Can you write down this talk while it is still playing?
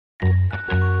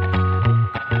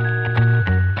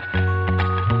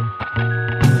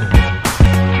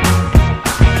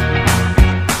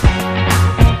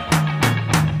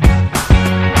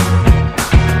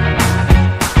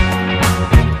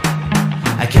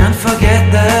can't forget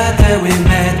the day we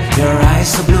met. Your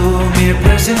eyes so blue, me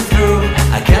piercing through.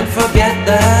 I can't forget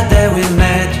the day we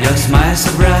met. Your smile so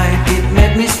bright, it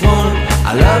made me swoon.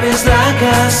 Our love is like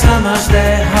a summer's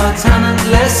day, hot and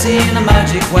endless in a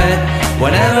magic way.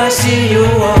 Whenever I see you,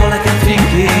 all I can think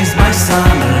is my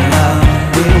summer love.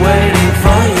 Been waiting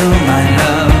for you, my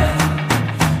love.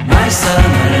 My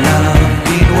summer love.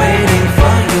 Been waiting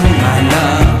for you, my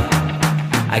love.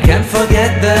 I can't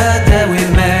forget the day we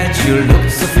met. You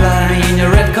looked so fly in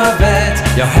your red Corvette.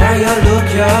 Your hair, your look,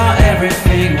 your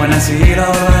everything. When I see it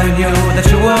all, I knew that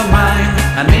you were mine.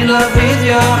 I'm in love with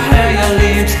your hair, your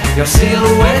lips, your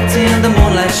silhouette in the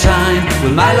moonlight shine.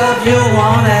 With my love you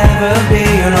won't ever be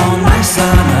alone. My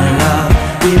summer love,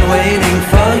 been waiting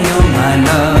for you, my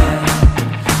love.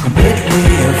 Completely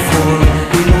a fool,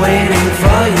 been waiting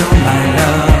for you, my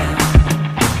love.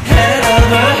 Head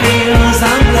over heels,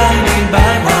 I'm blinded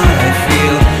by what I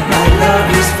feel. My love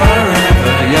is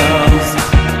forever yours.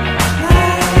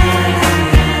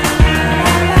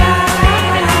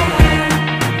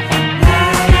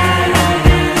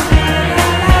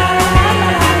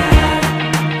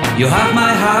 You have my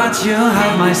heart, you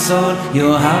have my soul.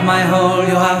 You have my whole,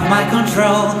 you have my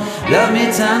control. Love me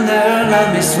tender,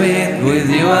 love me sweet. With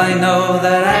you I know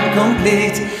that I'm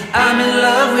complete. I'm in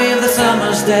love with the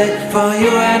summer's day. For you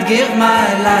I'd give my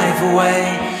life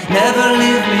away. Never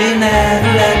leave me, never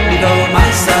let me go. My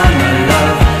summer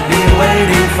love, been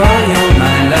waiting for you,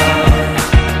 my love.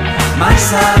 My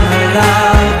summer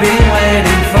love, been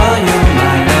waiting for you,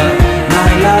 my love. My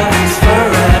love is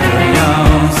forever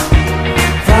yours.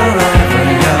 Forever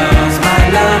yours, my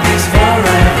love is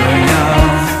forever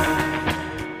yours.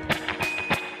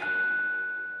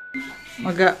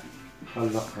 Maga.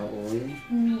 Hala ka, oy.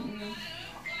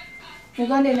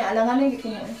 Mukhang din, alangan na yung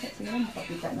sila,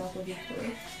 makapita na ako dito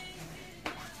eh.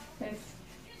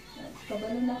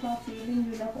 Kabalo na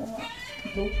ka-feeling, yun ako nga,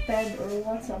 bloated or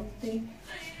what, something.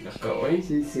 Laka, oy.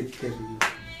 Sit ka rin.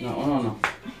 No.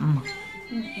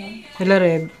 Hello,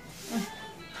 Reb.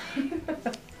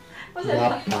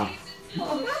 Lapa.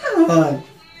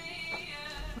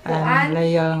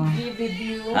 Layang.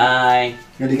 Hi.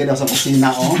 Hindi ka daw sa kusina,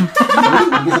 oh.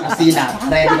 Hindi sa kusina.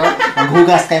 Friend, no?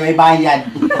 Maghugas kayo may bayad.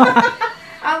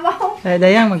 Amaw.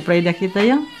 Dayang, mag-pray na kita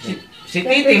yang. Si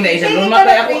Titing na isa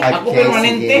lumatay ako. Ako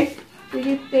permanente.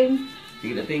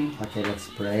 Titing. Okay, let's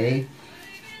pray.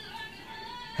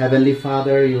 Heavenly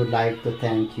Father, we would like to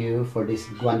thank you for this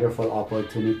wonderful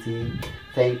opportunity.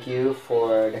 Thank you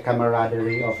for the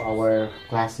camaraderie of our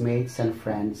classmates and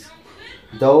friends.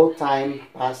 Though time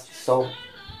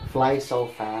flies so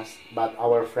fast, but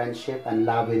our friendship and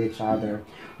love with each other,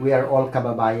 we are all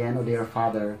kababayan, O dear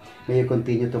Father. May you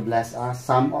continue to bless us.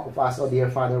 Some of us, O dear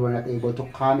Father, were not able to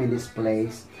come in this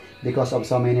place because of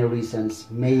so many reasons.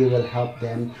 May you will help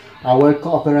them. Our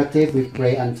cooperative, we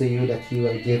pray unto you that you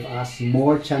will give us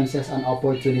more chances and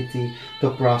opportunity to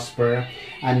prosper,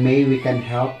 and may we can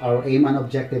help. Our aim and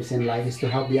objectives in life is to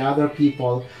help the other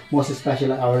people, most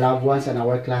especially our loved ones and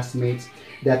our classmates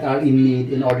that are in need,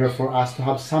 in order for us to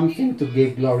have something to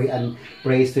give glory and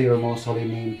praise to your most holy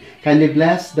name. Kindly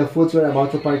bless the foods we're about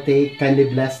to partake. Kindly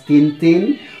bless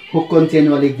Tintin, who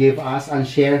continually give us and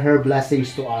share her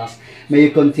blessings to us. May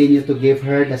you continue to give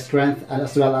her the strength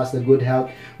as well as the good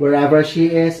health wherever she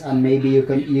is, and may you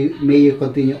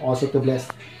continue also to bless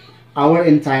our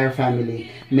entire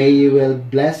family. May you will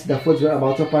bless the foods we're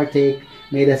about to partake.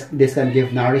 May this can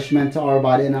give nourishment to our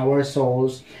body and our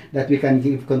souls, that we can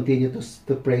continue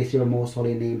to praise your most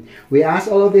holy name. We ask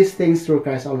all of these things through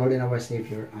Christ our Lord and our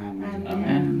Savior. Amen.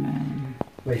 Amen.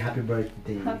 Well, happy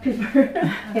birthday. Happy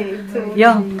birthday to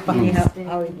Yang pangihap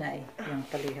awit na eh. Yang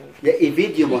palihaw.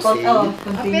 I-video mo si...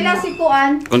 Okay lang si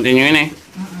Kuan. Continue yun eh.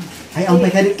 Ay, ang may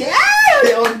kalit ka!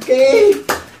 Ay, okay!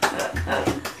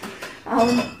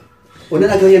 Una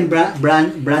na gawin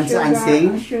brand sa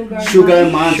Ansing?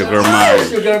 Sugar Mas.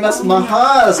 Sugar Mas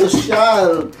mahal,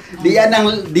 social. Diyan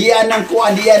ng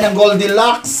kuan, diyan ng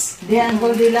Goldilocks. Diyan,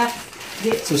 Goldilocks.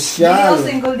 Social.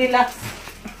 Diyan, Goldilocks.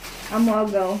 Amo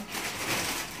agaw.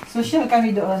 Social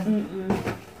kami doon.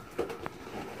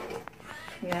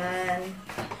 Yan.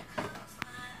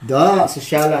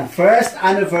 Socialan. First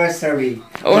anniversary.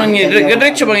 Oo,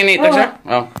 diretso bang inita siya?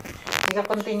 Oo. Ika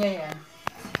continue yan.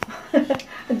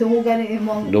 Dumugan ni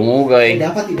imong. Dumugay.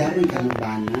 Dapat idamay ka ng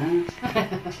bana.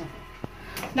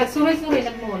 Nagsuroy-suroy,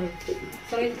 nagmall.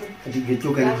 Sorry.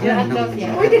 Dito ka ng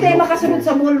Pwede tayo makasunod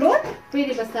sa mall doon?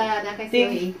 Pwede basta nakay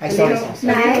Ay, sorry.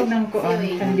 Nalito ng kuan,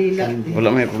 kandila. Wala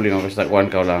may problema basta kuhan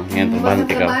ka lang. Yan,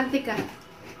 tabante ka. Tabante ka.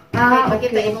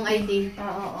 Pagkita imong ID.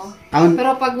 Oo.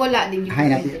 Pero pag wala, din yung... Hay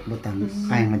natin butang.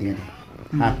 Ay, mo din.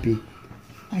 Happy.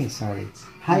 Ay, sorry.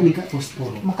 Hi, hindi ka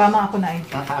puspuro. Mukha mo ako na eh.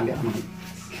 Kakaabit ako.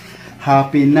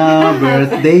 Happy na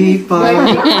birthday pa.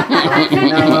 Happy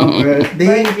na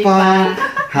birthday pa.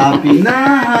 Happy na,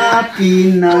 happy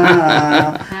na.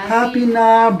 Happy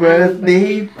na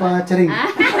birthday pa. Charing.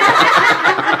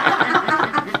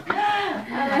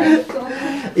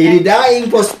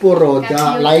 Inidaing posporo.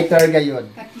 Lighter gayon.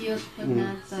 Ka-cute po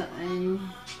na to.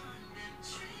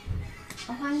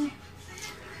 Okay.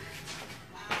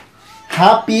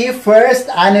 Happy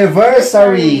first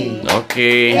anniversary.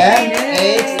 Okay.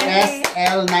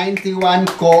 Mhsl 91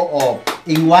 Co-op.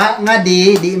 Ingwa nga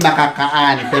di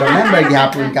makakaan. Pero remember,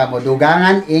 gihapon ka mo.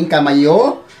 Dugangan ing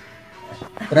kamayo.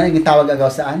 Pero yung tawag agaw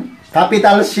saan?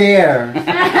 Capital share.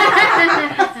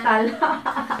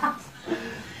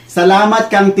 Salamat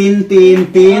kang Tin.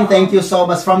 Thank you so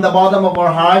much from the bottom of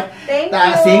our heart. Thank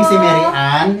Taasing you. si Mary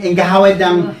Ann.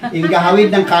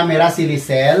 Ingahawid ng camera si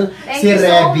Lisel, si you so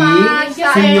Reby, much, si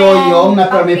Karen. Yoyong na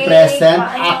Okay, present,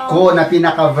 paano? ako na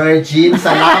pinaka-virgin.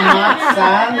 Salamat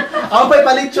sa... Ang pa'y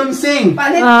palitson sing.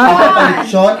 Palit Ang pa'y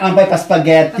palitson, ang pa'y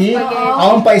pa-spaghetti,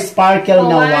 ang pa'y sparkle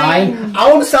na wine,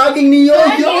 ang saging ni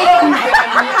Yoyong.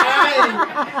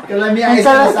 Kalami ay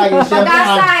sa saging.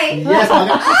 Pag-asay. Yes,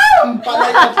 ang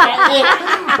palay ang pait.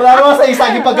 Para sa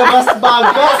isang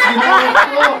pagkabas-bagas, ginawa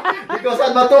ko. Because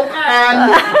ang matukan.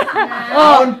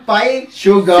 Ang pa'y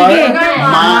sugar Sige.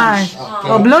 mash. Okay.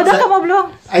 Oh, blow daw ka mo, blow.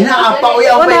 Ay na, pauwi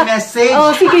ang Wala. may message.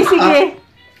 Oh, sige.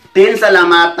 Tin,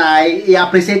 salamat ay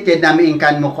i-appreciate yun namin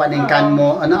ingkan mo, kung ingkan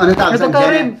mo, ano tawag sa Ito ka,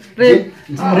 Rib.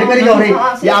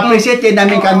 I-appreciate yun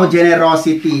namin ingkan mo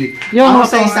generosity. Yung Ako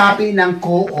sa motor. isapi ng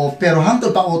co-op, pero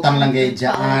hangtod pa utang lang kayo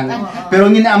dyan.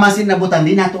 Pero nginaamasin na butan,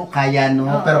 di nato kaya,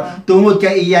 no? Pero tungod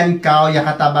kay iyan ka,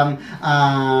 yakatabang,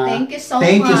 Thank you so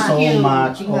thank you much. so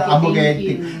much. O, amo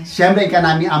kay, siyempre ka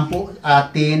namin ampo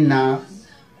atin na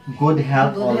good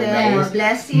health always.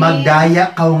 Blessings.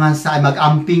 Magdaya ka nga saan,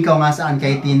 mag-amping ka nga saan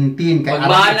kay Tintin. Kay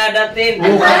Magbana datin.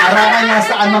 Oo, kay arangan nga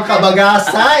saan mang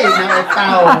kabagasay na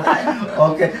itaw.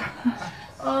 Okay.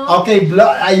 Okay,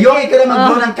 yung ikaw na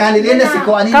mag-blow ng candle. Yan na si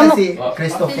Kuanin na si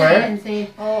Christopher.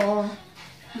 Oo.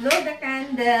 Blow the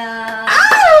candle.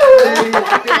 Hey,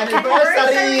 happy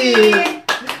anniversary!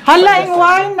 Hala, yung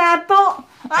wine na to.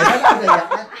 Ay, wala ka daya.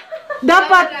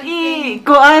 Dapat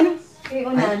i-kuan.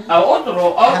 Iunan.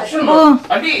 Otro. Sunod. Oh.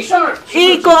 Adi, sunod.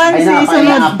 I-kuan Ay, si napaya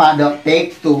sunod. apa do.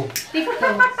 Take two.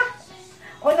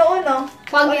 Uno-uno.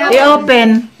 Pag I-open.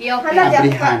 Hala,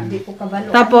 Abrihan. di ko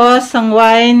kabalo. Tapos, ang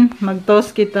wine,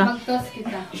 mag-toast kita. mag-toast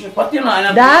kita. Pati na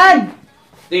anak. Dad!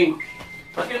 Ting.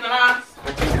 Pati na na.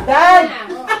 Dad!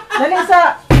 Dali sa...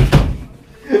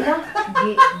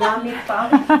 Dami pa.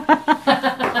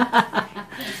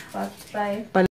 Patay.